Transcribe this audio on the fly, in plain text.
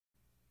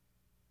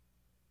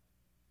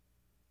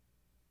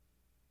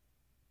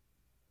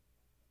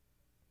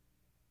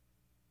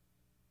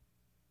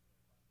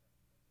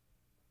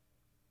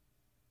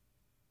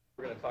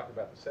We're going to talk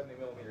about the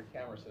 70mm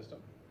camera system.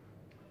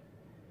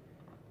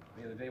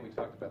 The other day we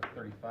talked about the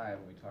 35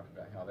 and we talked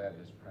about how that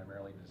is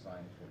primarily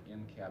designed for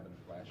in-cabin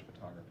flash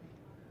photography.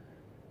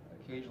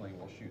 Occasionally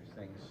we'll shoot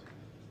things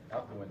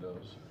out the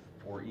windows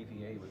or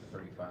EVA with the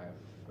 35,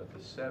 but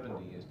the 70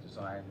 is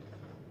designed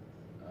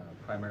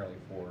primarily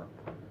for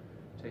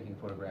taking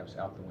photographs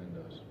out the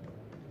windows.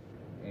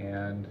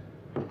 And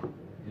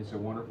it's a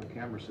wonderful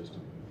camera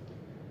system.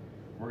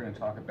 We're going to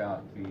talk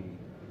about the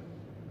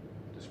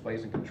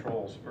displays and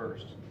controls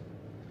first,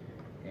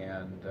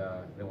 and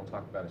then we'll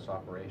talk about its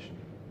operation,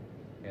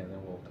 and then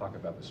we'll talk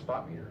about the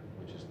spot meter,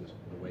 which is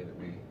the way that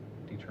we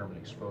determine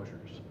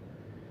exposures,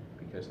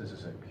 because this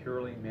is a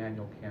purely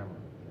manual camera.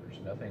 There's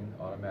nothing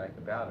automatic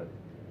about it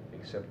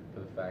except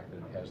for the fact that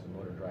it has the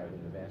motor drive that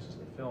advances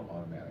the film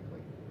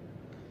automatically.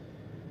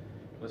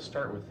 Let's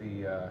start with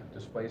the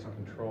displays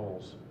and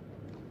controls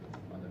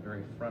on the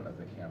very front of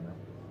the camera.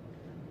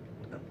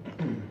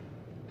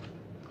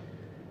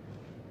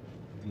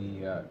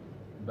 The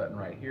button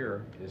right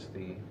here is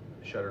the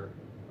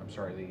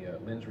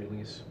lens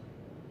release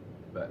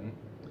button,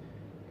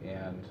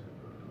 and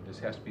this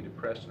has to be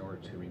depressed in order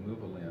to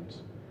remove a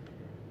lens.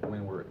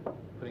 When we're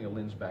putting a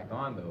lens back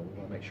on, though, we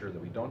want to make sure that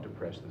we don't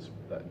depress this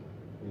button.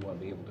 We want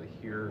to be able to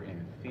hear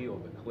and feel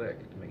the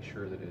click to make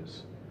sure that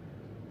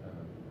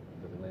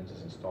that the lens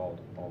is installed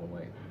all the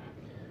way.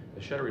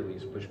 The shutter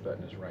release push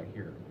button is right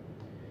here.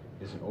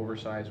 It's an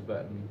oversized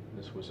button.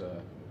 This was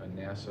a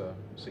NASA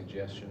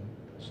suggestion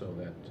so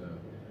that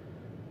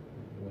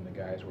when the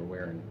guys were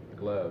wearing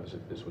gloves,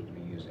 if this was to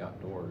be used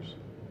outdoors,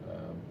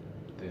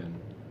 then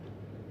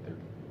their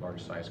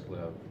large size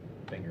glove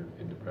finger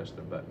could depress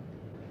the button.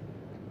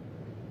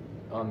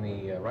 On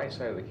the right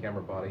side of the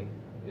camera body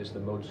is the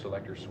mode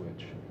selector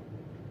switch.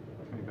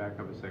 Let me back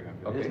up a second.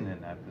 If it Okay. isn't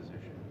in that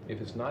position, If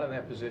it's not in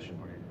that position,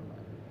 what do you do?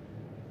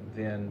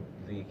 then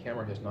the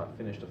camera has not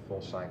finished a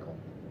full cycle,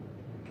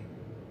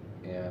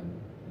 and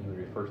you would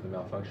refer to the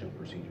malfunction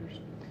procedures.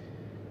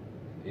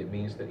 It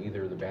means that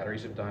either the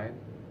batteries have died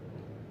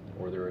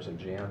or there is a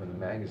jam in the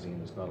magazine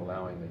that's not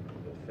allowing the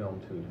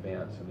film to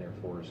advance, and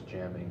therefore is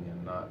jamming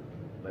and not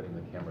letting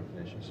the camera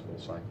finish its full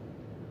cycle.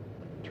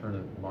 Turn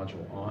the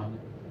module on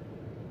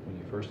when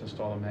you first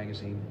install a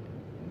magazine,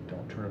 and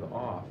don't turn it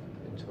off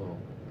until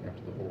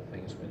after the whole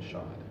thing has been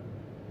shot.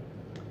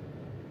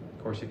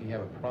 Of course, if you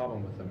have a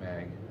problem with the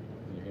mag,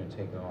 you're going to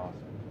take it off,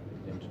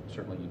 and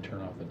certainly you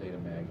turn off the data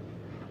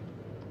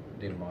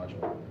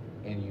module,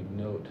 and you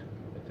note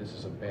that this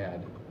is a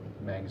bad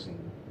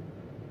magazine.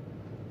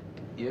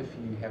 If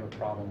you have a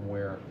problem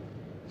where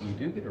you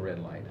do get a red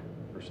light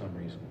for some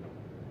reason,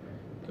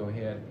 go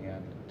ahead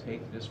and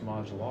take this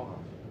module off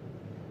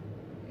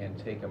and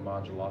take a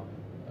module off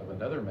of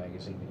another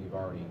magazine that you've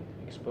already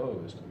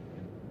exposed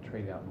and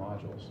trade out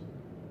modules.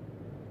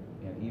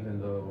 And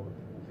even though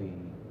the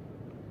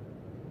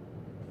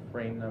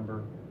frame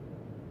number,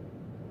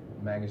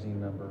 magazine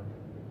number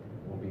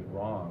will be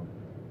wrong,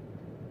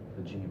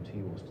 the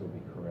GMT will still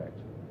be correct.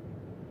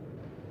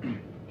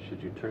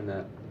 Should you turn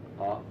that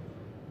off?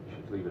 You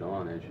should leave it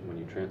on when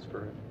you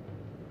transfer it.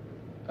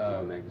 Keep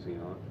the magazine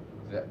on.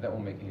 That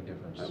won't make any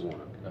difference. That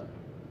won't. No.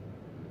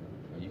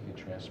 You can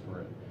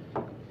transfer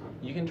it.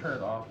 You can turn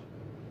it off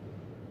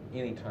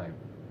anytime.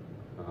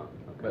 Okay.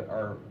 But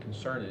our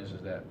concern is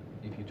that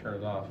if you turn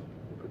it off,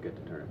 You forget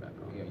to turn it back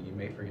on. yeah, you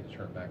may forget to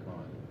turn it back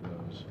on.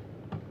 Those.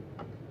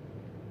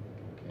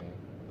 Okay.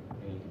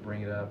 And you can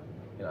bring it up.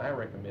 And I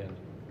recommend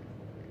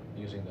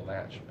using the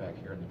latch back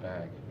here in the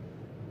back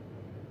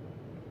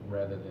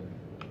rather than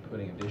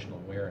putting additional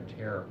wear and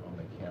tear on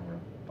the camera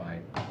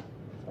by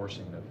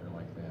forcing it up there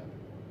like that.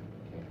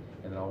 Okay.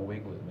 And then I'll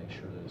wiggle it and make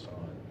sure that it's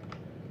on.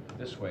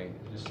 This way,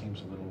 it just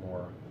seems a little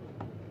more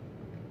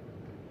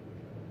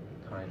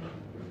timely.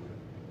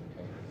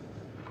 Okay.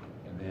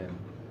 And then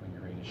when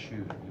you're ready to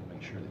shoot, you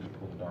make sure that you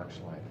pull the dark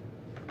slide.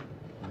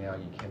 Now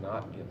you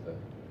cannot get the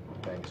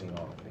magazine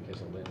off because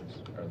the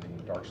lens or the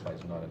dark slide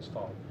is not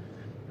installed.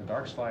 The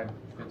dark slide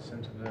fits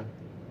into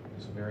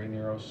this very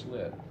narrow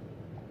slit.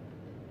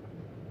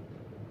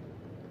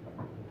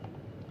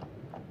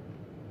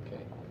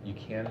 Okay, you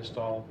can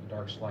install the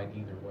dark slide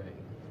either way.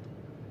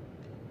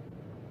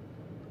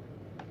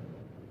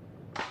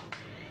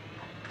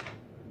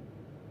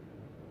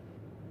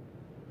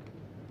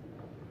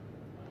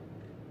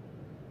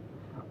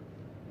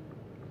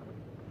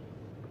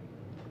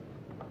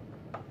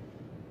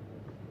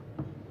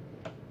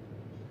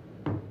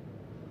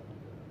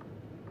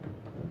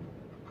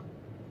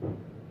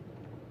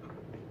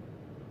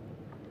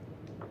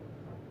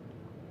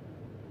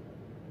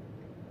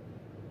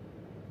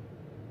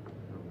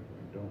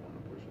 Don't want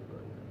to push it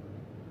right there.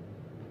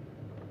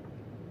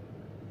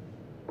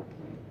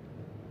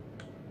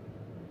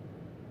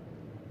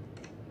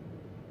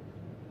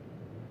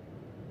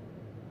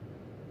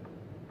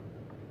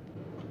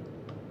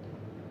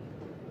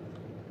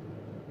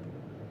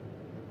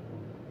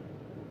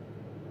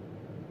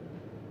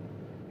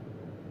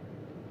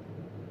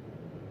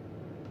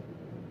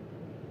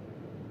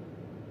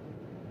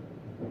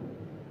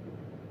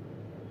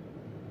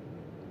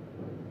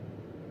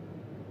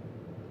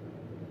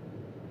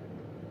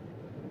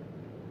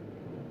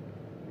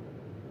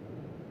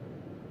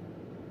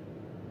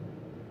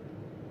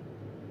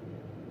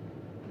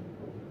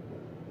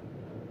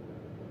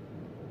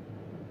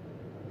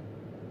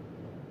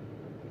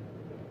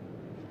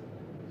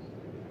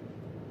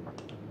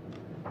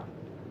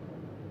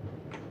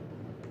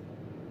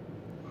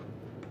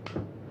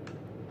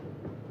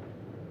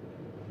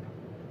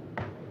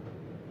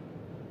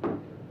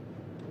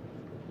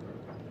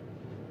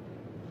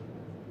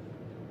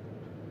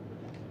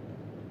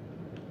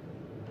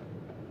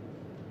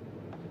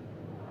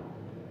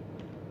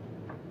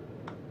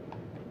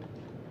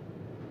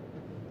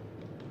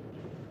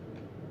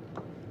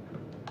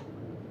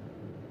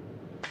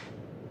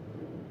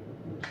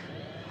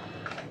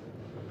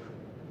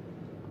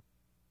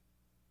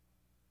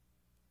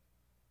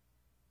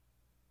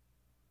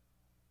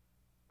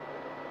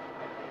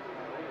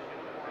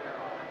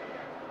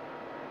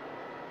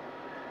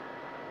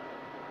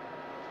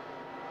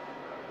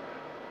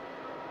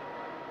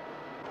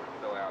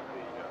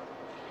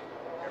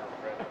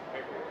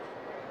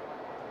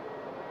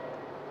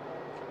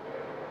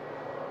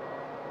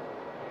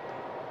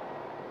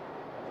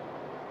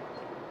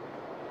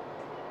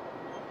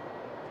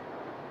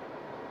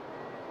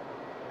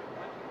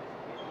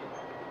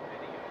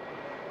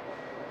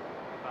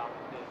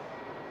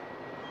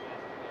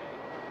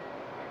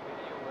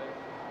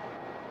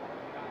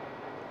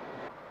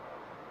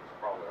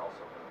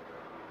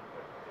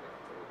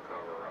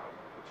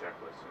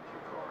 checklists and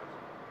cue cards,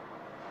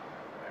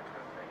 that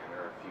kind of thing. And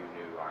there are a few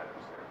new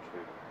items there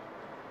too.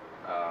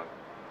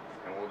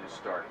 And we'll just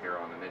start here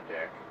on the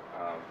mid-deck.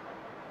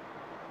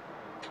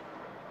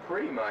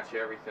 Pretty much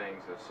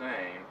everything's the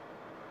same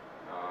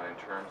in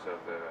terms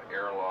of the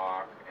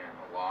airlock and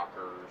the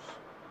lockers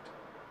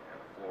and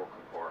the floor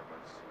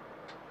compartments.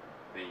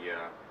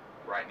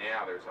 Right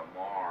now there's a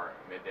MAR,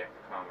 mid-deck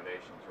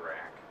accommodations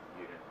rack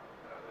unit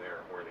there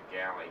where the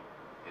galley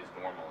is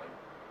normally,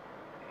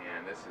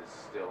 and this is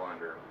still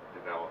under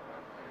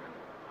development, and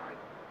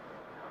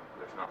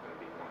there's not going to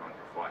be one on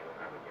your flight.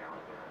 You'll have a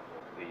galley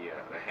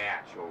there. The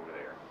hatch over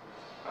there,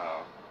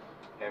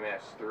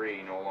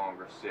 MS3 no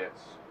longer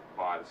sits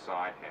by the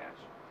side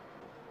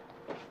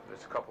hatch.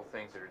 There's a couple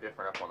things that are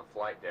different up on the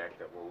flight deck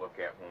that we'll look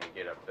at when we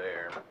get up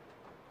there.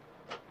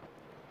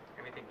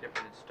 Anything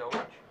different in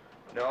stowage?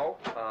 No,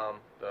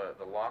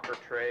 the locker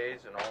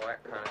trays and all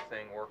that kind of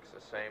thing works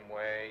the same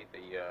way.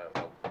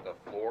 The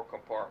floor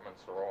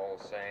compartments are all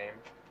the same.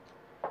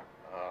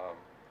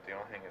 The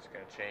only thing that's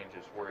going to change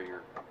is where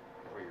your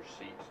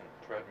seats and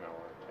treadmill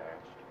are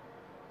attached.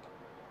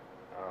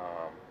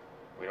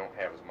 We don't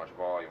have as much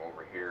volume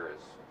over here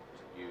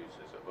to use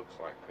as it looks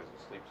like because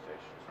the sleep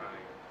stations.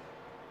 Right.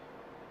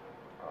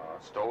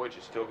 Stowage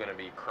is still going to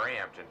be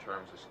cramped in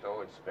terms of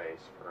stowage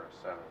space for a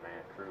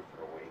 7-man crew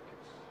for a week.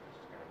 It's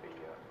going to be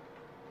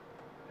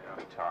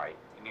tight.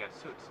 And you got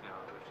suits now,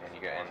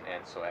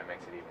 And so that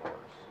makes it even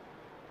worse.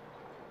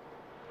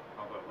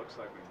 Although it looks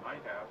like we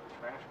might have the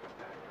trash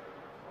compactor.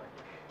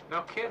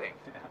 No kidding.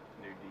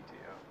 New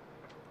DTO.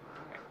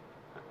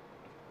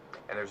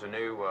 And there's a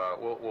new,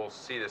 we'll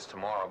see this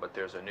tomorrow, but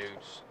there's a new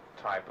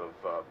type of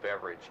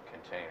beverage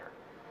container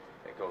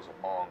that goes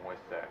along with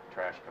that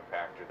trash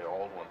compactor. The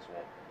old ones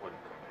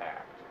wouldn't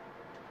compact,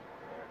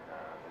 and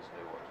this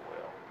new ones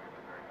will.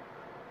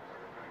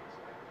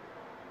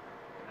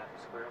 Not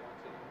the square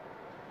ones anymore.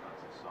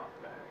 That's a soft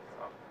bag.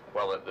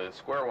 Well, the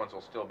square ones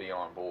will still be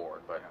on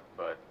board, but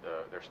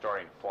they're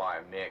starting to fly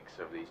a mix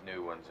of these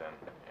new ones and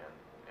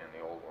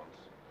the old ones,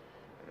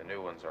 and the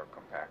new ones are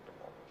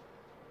compactable.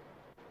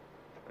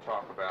 We'll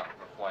talk about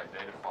the flight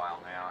data file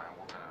now, and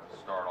we're going to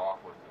start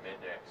off with the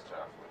mid-deck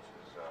stuff, which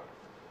is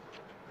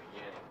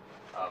beginning.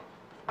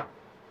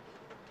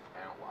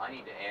 Now, I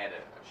need to add a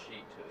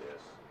sheet to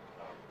this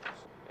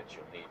that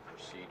you'll need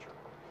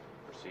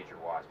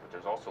procedure-wise, but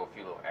there's also a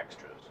few little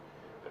extras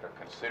that are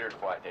considered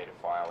flight data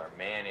file, are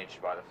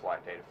managed by the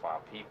flight data file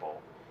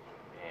people,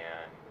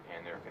 and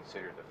they're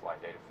considered the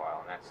flight data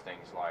file, and that's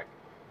things like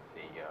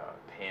the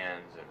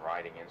pens and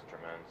writing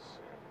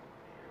instruments and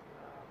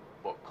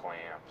book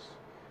clamps,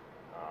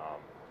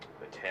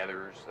 the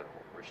tethers that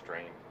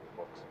restrain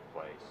books in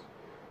place.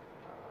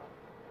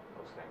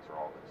 Those things are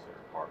all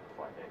considered part of the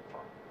flight data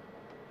file.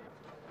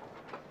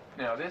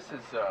 Now this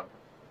is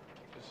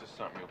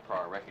something you'll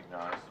probably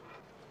recognize.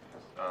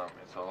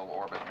 It's a little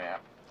orbit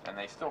map, and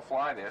they still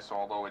fly this,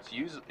 although it's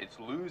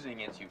losing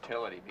its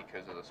utility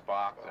because of the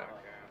Spock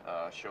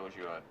that shows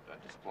you a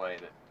display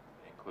that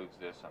includes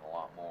this and a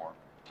lot more.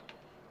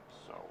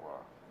 So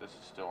this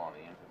is still on the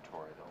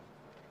inventory though.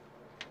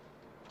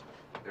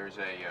 There's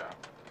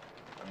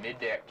a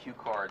mid-deck cue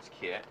cards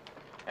kit.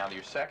 Now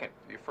your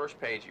first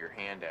page of your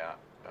handout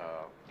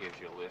gives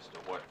you a list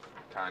of what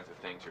kinds of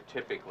things are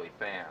typically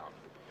found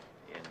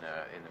in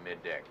the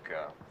mid-deck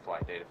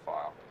flight data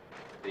file.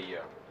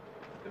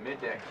 The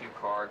mid-deck cue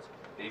cards,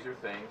 these are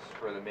things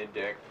for the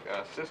mid-deck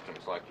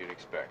systems like you'd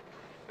expect.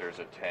 There's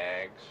a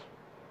tags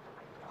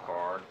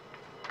card.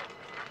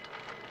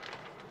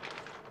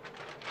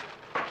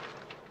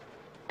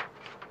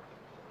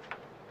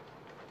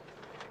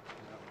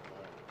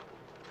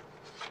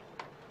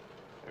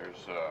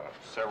 There's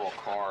several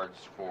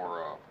cards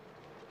for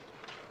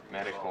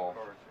medical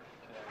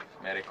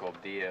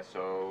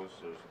DSOs.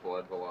 There's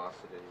blood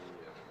velocity.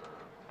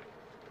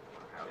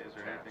 And, Is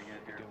there anything in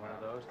here? Do one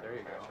of those. There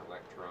you go.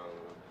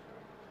 Electrodes.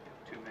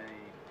 Too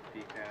many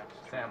decaps.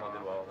 Sam will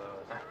do all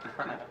those.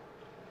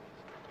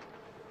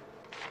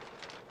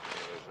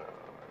 There's a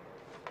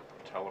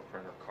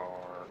teleprinter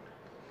card.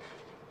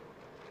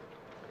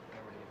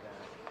 Never need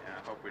that. Yeah,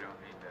 I hope we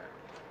don't need that.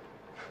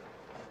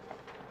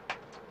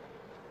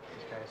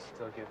 These guys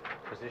still give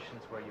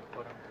positions where you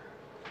put them.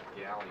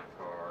 Galley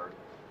card.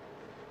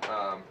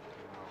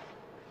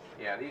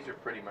 Yeah, these are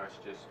pretty much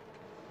just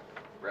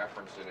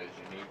reference it as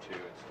you need to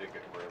and stick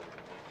it wherever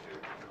you need to.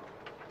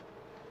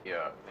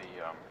 Yeah, the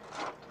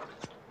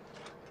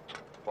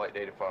flight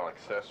data file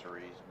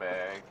accessories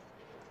bag,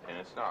 and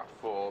it's not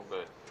full,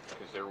 but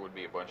because there would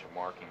be a bunch of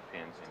marking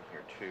pins in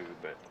here too.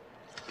 But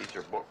these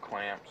are book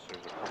clamps.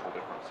 There's a couple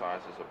different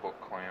sizes of book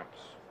clamps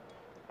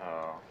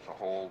to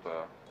hold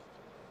the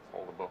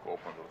book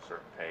open to a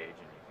certain page,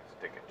 and you can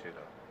stick it to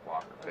the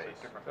locker face.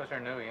 Those are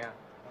new, yeah.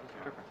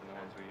 Different than the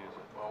ones we use.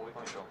 Well, I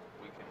can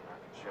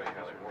show you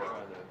how they work.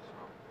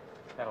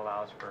 That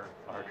allows for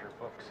larger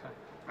books.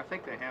 I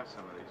think they have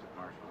some of these at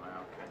Marshall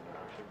now.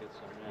 Should get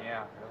some.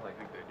 Yeah, really. I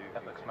think they do.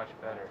 That looks much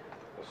better.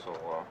 So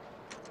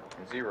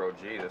in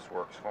 0G this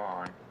works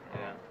fine.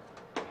 Yeah.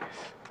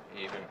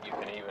 You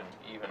can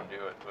even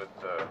do it with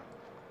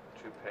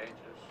 2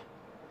 pages.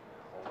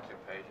 Hold 2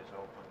 pages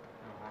open.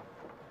 Mm-hmm.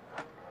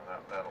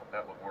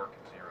 That would work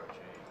in 0G.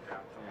 Yeah.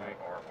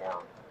 Or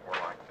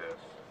like this.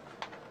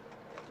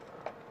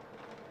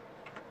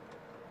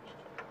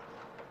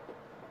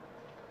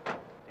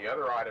 The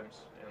other items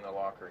in the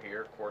locker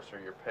here, of course, are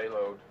your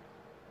payload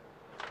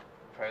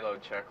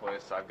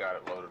checklists. I've got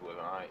it loaded with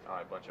a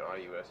bunch of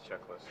IUS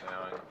checklists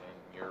now, and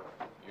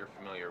you're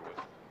familiar with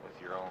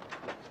your own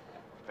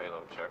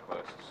payload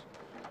checklists.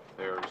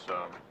 There's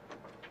a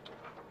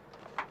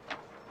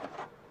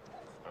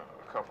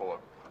couple of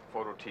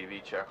photo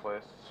TV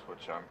checklists,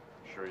 which I'm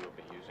sure you'll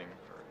be using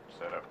for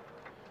setup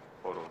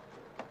photo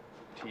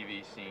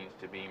TV scenes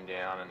to beam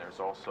down, and there's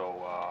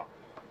also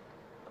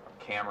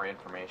camera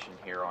information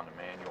here on the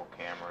manual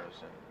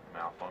cameras and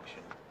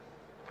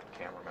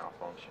camera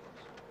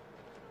malfunctions,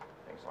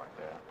 things like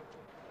that.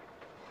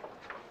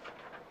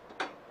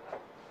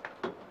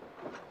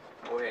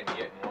 Go ahead and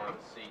get in one of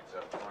the seats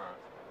up front.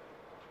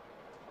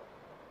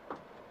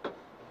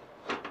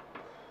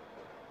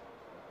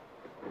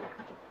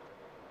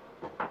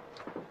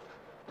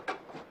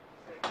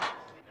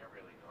 They're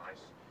really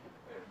nice.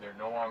 They're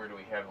no longer do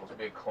we have those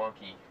big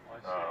clunky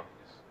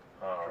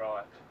Draw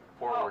it.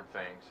 forward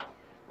things.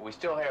 We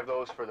still have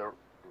those for the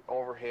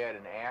overhead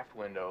and aft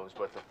windows,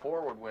 but the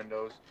forward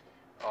windows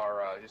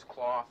are just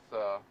cloth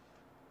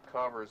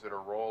covers that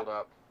are rolled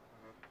up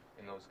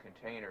in those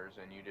containers,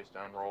 and you just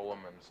unroll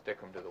them and stick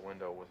them to the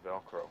window with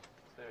Velcro.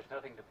 So there's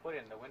nothing to put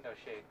in the window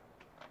shade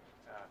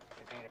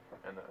container.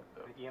 And The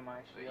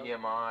EMI the shield?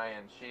 EMI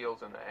and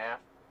shields and the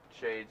aft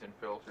shades and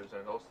filters,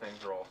 and those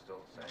things are all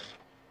still the same.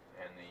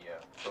 And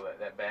so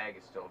that bag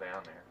is still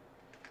down there.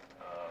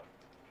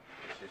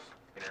 It's just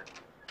here.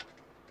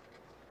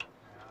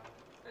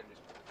 And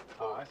just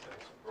Oh, I see.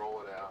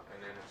 roll it out,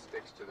 and then it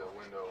sticks to the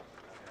window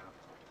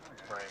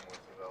frame with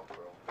the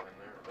Velcro. And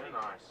they're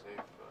nice.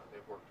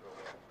 They've worked real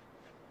well.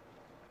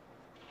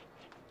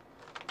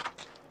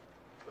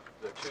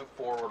 The 2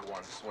 forward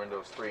ones,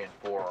 windows 3 and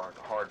 4, are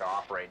hard to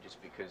operate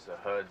just because the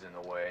HUD's in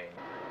the way.